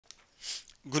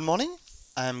Good morning.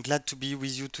 I'm glad to be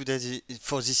with you today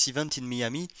for this event in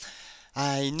Miami.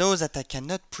 I know that I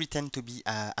cannot pretend to be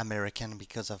American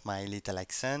because of my little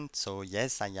accent. So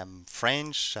yes, I am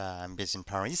French. I'm based in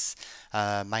Paris.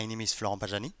 My name is Florent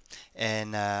Pajani,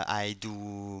 and I do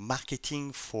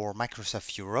marketing for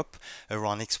Microsoft Europe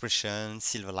around Expression,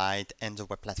 Silverlight, and the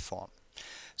web platform.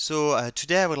 So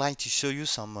today I would like to show you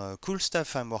some cool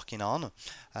stuff I'm working on.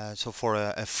 So for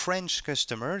a French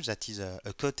customer that is a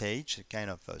cottage, a kind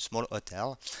of a small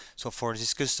hotel. So for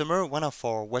this customer, one of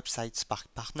our website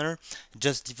Spark partner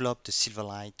just developed a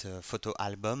Silverlight photo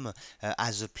album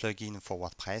as a plugin for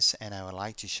WordPress, and I would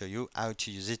like to show you how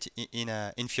to use it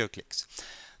in few clicks.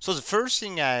 So the first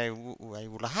thing I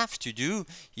will have to do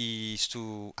is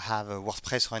to have a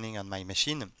WordPress running on my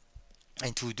machine.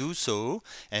 And to do so,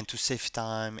 and to save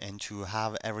time, and to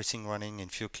have everything running in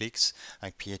few clicks,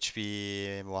 like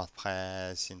PHP,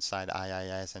 WordPress, inside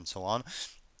IIS, and so on,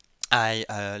 I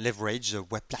leverage the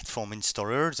web platform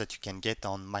installer that you can get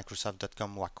on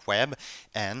Microsoft.com Web,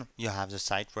 and you have the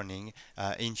site running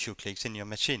in few clicks in your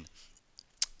machine.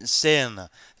 Then the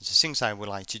things I would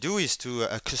like to do is to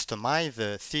customize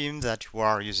the theme that you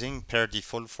are using per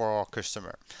default for our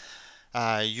customer.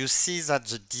 You see that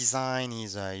the design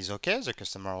is okay, the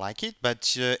customer like it, but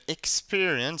the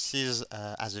experience is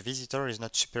as a visitor is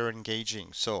not super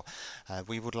engaging. So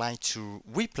we would like to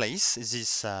replace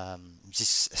this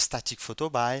static photo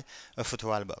by a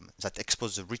photo album that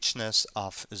exposes the richness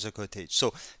of the cottage.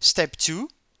 So step two.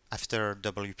 After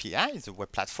WPI, the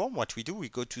web platform, what we do, we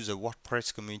go to the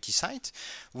WordPress community site,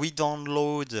 we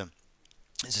download the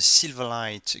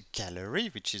Silverlight gallery,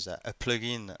 which is a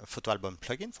plugin, a photo album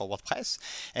plugin for WordPress.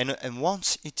 And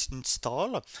once it's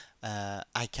installed,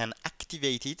 I can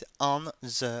activate it on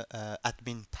the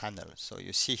admin panel. So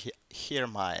you see here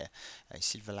my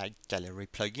Silverlight gallery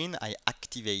plugin. I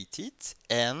activate it,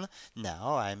 and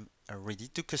now I'm ready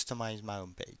to customize my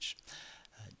home page.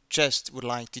 Just would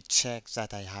like to check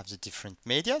that I have the different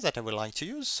media that I would like to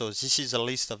use. So this is a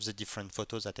list of the different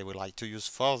photos that I would like to use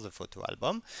for the photo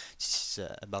album. This is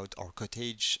about our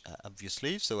cottage,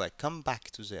 obviously. So I come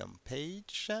back to the home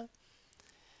page.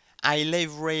 I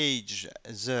leverage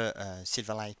the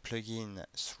Silverlight plugin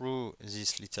through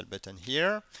this little button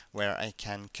here, where I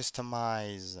can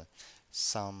customize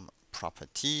some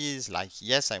properties like,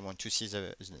 yes, I want to see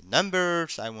the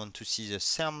numbers, I want to see the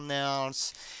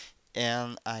thumbnails,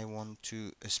 and I want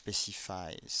to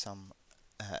specify some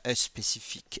a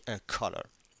specific color.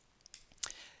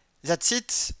 That's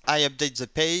it. I update the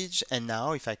page, and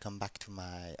now if I come back to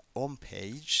my home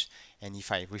page and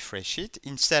if I refresh it,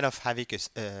 instead of having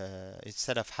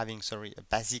a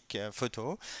basic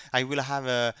photo, I will have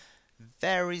a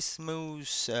very smooth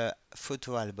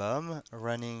photo album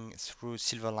running through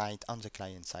Silverlight on the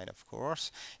client side, of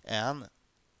course, and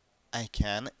I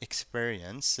can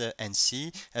experience and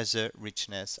see the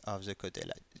richness of the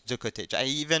cottage. I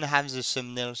even have the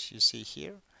thumbnails you see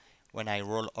here. When I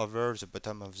roll over the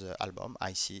bottom of the album,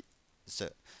 I see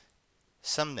the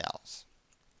thumbnails.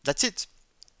 That's it.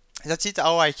 That's it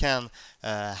how I can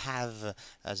have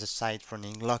the site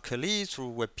running locally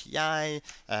through WebPI,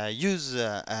 use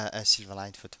a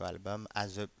Silverlight photo album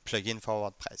as a plugin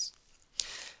for WordPress.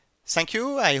 Thank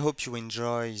you. I hope you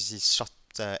enjoy this short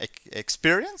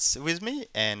experience with me,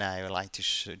 and I would like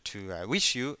to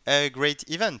wish you a great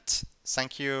event.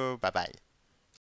 Thank you. Bye bye.